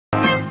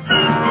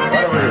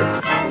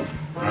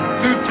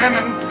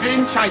Lieutenant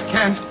Finch, I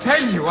can't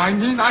tell you. I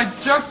mean, I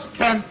just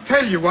can't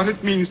tell you what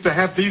it means to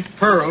have these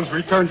pearls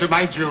returned to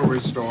my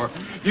jewelry store.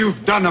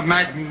 You've done a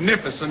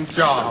magnificent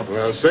job.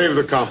 Well, save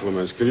the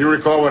compliments. Can you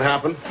recall what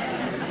happened?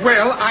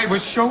 Well, I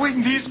was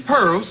showing these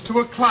pearls to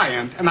a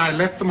client, and I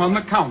left them on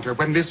the counter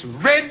when this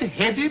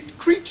red-headed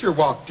creature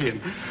walked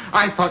in.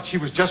 I thought she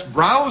was just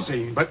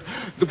browsing, but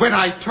when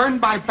I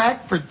turned my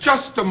back for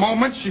just a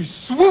moment, she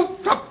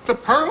swooped up the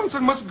pearls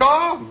and was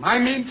gone. I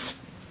mean...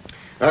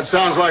 That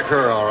sounds like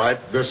her, all right.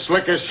 The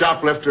slickest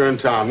shoplifter in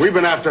town. We've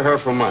been after her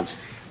for months.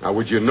 Now,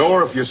 would you know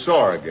her if you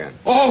saw her again?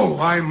 Oh,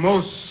 I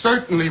most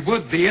certainly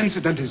would. The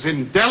incident is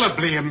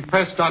indelibly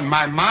impressed on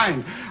my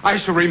mind. I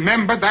shall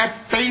remember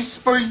that face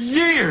for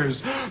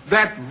years.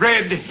 That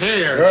red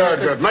hair.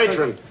 Good.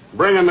 Matron,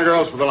 bring in the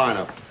girls for the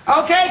lineup.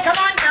 Okay, come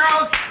on,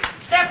 girls.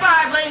 Step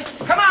lively.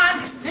 Come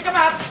on. Pick them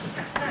up.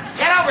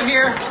 Get over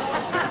here.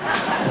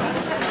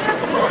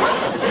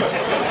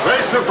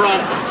 Face the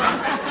front.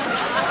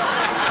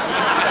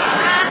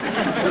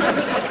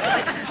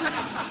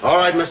 All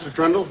right, Mr.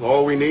 Trindle,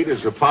 all we need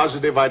is a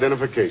positive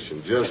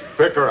identification. Just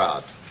pick her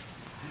out.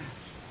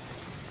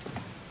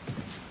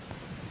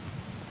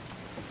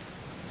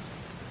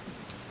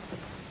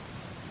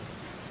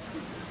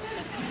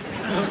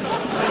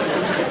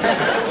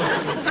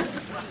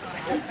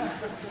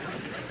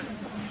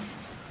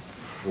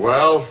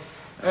 Well?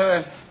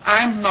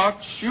 I'm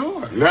not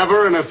sure.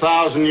 Never in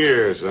 1,000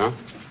 years, huh?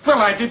 Well,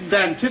 I didn't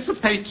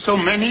anticipate so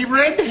many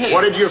redheads.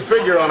 What did you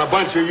figure on a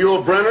bunch of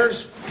Yule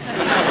Brenners?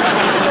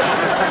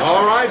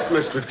 All right,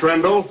 Mr.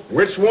 Trindle.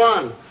 Which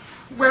one?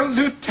 Well,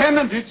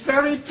 Lieutenant, it's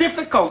very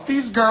difficult.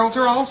 These girls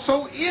are all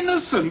so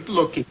innocent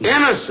looking.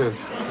 Innocent?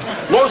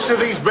 Most of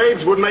these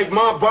babes would make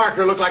Ma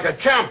Barker look like a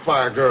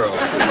campfire girl.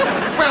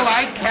 Well,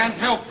 I can't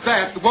help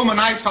that. The woman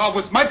I saw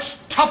was much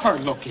tougher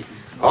looking.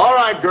 All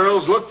right,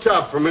 girls, look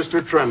tough for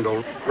Mr.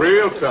 Trindle.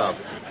 Real tough.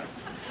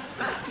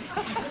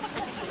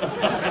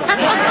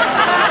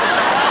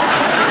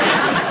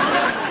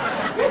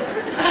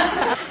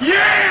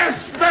 Yes,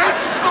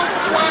 that's the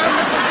one.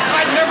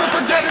 I'd never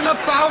forget in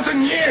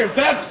 1,000 years.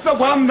 That's the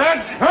one.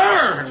 That's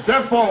her.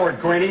 Step forward,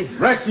 Queenie.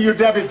 Rest of you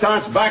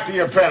debutantes back to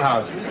your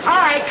penthouses.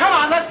 All right, come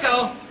on, let's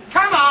go.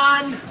 Come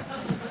on.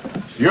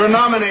 You're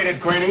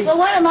nominated, Queenie. Well,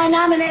 what am I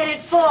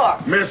nominated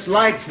for? Miss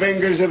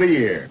Lightfingers of the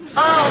Year.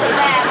 Oh,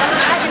 that.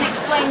 I can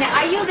explain that.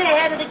 Are you the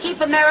head of the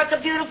Keep America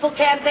Beautiful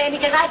campaign?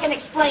 Because I can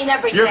explain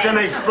everything. You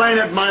can explain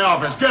it in my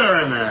office. Get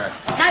her in there.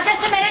 Now,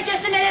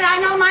 just a minute. I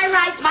know my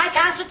rights, my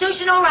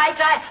constitutional rights.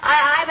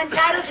 I'm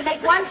entitled to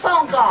make one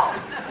phone call.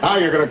 Now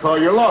you're going to call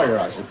your lawyer,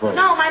 I suppose.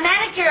 No, my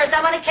manicurist.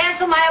 I want to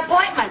cancel my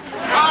appointment.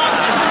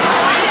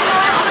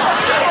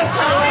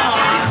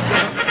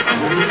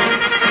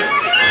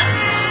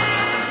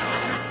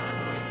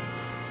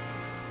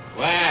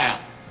 Well,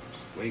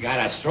 we got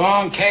a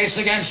strong case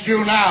against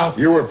you now.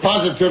 You were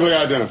positively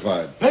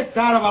identified. Picked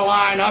out of a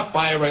lineup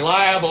by a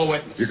reliable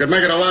witness. You could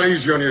make it a lot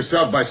easier on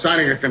yourself by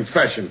signing a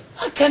confession.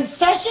 A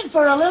confession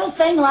for a little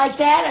thing like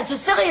that? It's the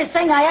silliest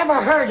thing I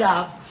ever heard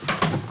of.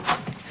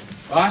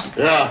 Boss?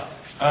 Yeah.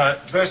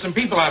 There's some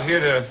people out here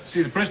to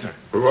see the prisoner.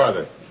 Who are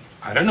they?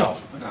 I don't know.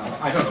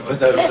 I don't know.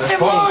 But Mr.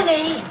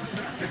 Mooney.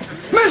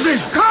 Mrs.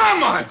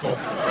 Carmichael!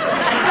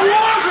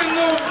 What in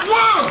the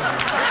world?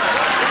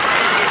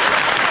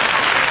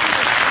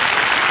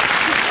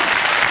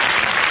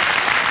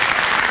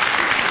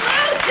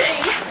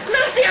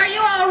 Lucy, are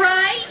you all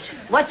right?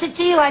 What's it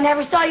to you? I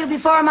never saw you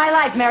before in my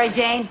life, Mary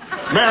Jane.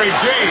 Mary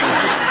Jane?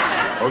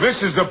 Oh,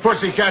 this is the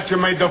pussycat you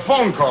made the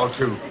phone call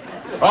to.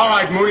 All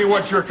right, Mooney,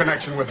 what's your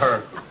connection with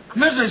her?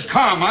 Mrs.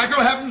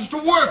 Carmichael happens to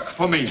work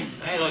for me.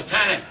 Hey,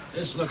 Lieutenant,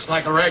 this looks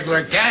like a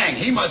regular gang.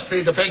 He must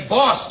be the big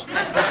boss.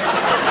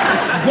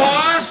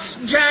 Boss?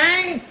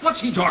 Gang?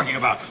 What's he talking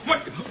about?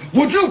 What?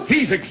 Would you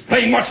please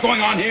explain what's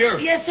going on here?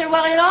 Yes, sir.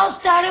 Well, it all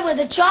started with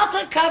a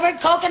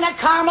chocolate-covered coconut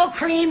caramel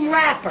cream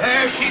wrapper.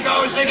 There she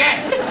goes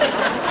again.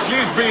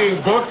 She's being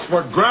booked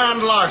for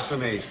grand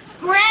larceny.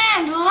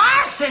 Grand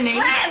larceny?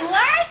 Grand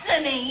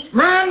larceny?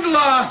 Grand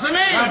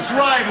larceny? That's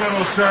right,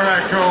 little Sir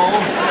Echo.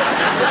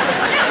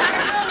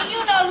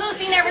 You know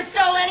Lucy never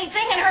stole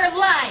anything in her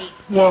life.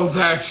 Well,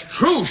 that's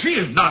true. She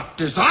is not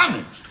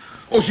dishonest.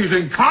 Oh, she's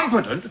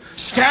incompetent,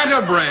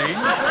 scatterbrained,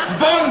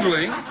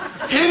 bungling,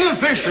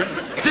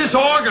 inefficient,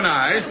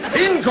 disorganized,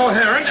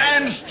 incoherent,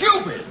 and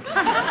stupid.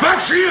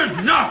 But she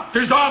is not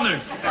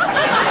dishonest.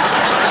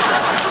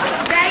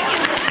 Thank you,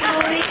 Mr.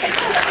 Mooney.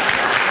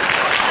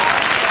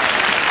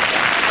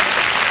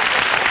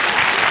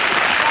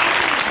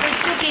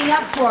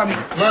 Up for me.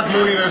 Look,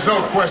 Mooney, there's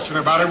no question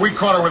about it. We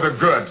caught her with the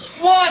goods.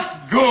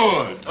 What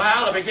good?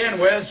 Well, to begin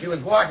with, she was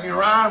walking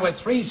around with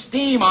 3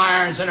 steam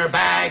irons in her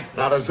bag.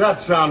 Now, does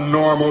that sound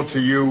normal to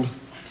you?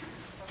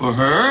 For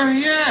her,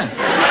 yeah.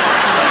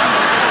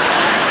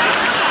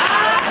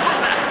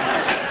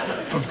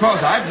 Of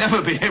course, I'd never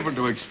be able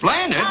to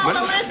explain it. Oh, but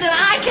well, listen,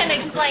 I can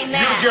explain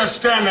that. You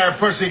just stand there,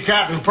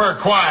 pussycat, and purr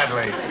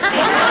quietly.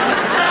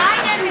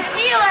 I didn't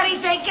steal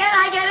anything. Can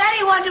I get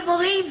anyone to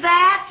believe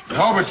that?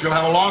 Oh, but you'll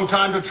have a long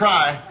time to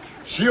try.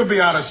 She'll be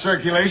out of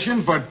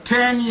circulation for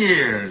 10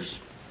 years.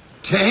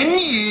 10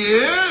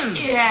 years?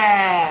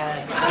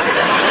 Yes.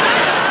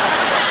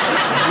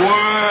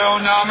 Well,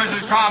 now,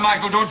 Mrs.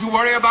 Carmichael, don't you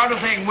worry about a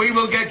thing. We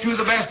will get you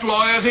the best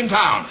lawyers in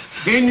town.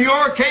 In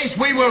your case,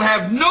 we will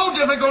have no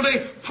difficulty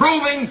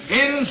proving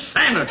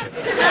insanity.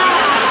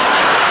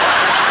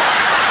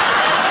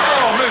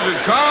 Oh,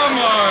 Mrs.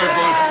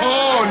 Carmichael.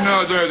 Oh,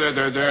 no,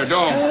 there.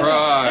 Don't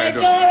cry. It's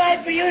all right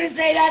for you to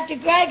say not to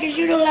cry because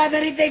you don't have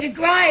anything to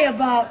cry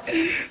about.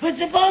 But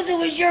suppose it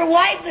was your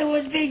wife that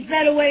was being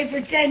sent away for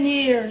 10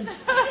 years.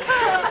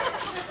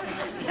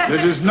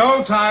 This is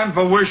no time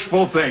for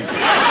wishful thinking.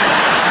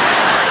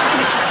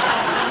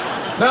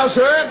 Now,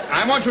 sir,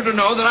 I want you to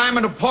know that I'm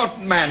an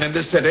important man in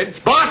this city.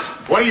 Boss,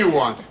 what do you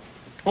want?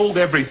 Hold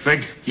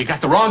everything. You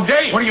got the wrong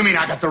dame. What do you mean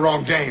I got the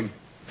wrong dame?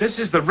 This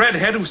is the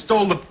redhead who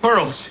stole the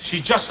pearls.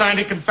 She just signed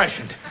a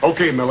confession.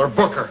 Okay, Miller,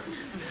 book her.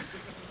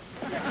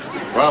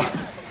 Well,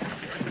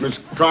 Miss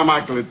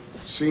Carmichael, it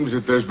seems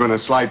that there's been a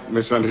slight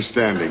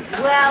misunderstanding.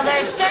 Well,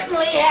 there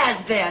certainly has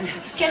been.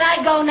 Can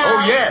I go now?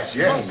 Oh, yes.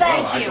 Well,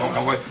 thank you. I don't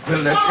know what...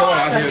 Well, let's go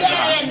out here.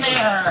 Get in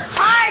there.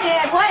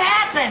 Hardhead, what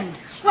happened?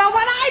 Well,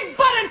 when I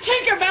butted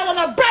Tinkerbell in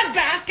a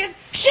breadbasket,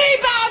 she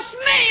bounced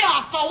me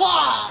off the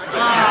wall.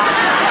 Oh,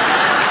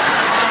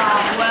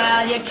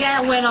 well, you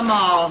can't win them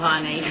all,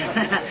 honey.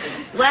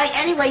 Well,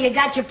 anyway, you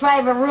got your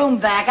private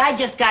room back. I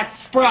just got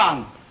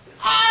sprung.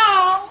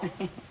 Oh,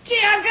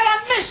 gee, I'm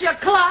gonna miss you,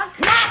 Clock.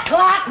 Knock,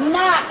 clock,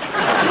 knock.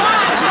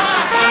 Knock,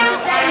 knock.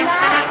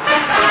 Knock.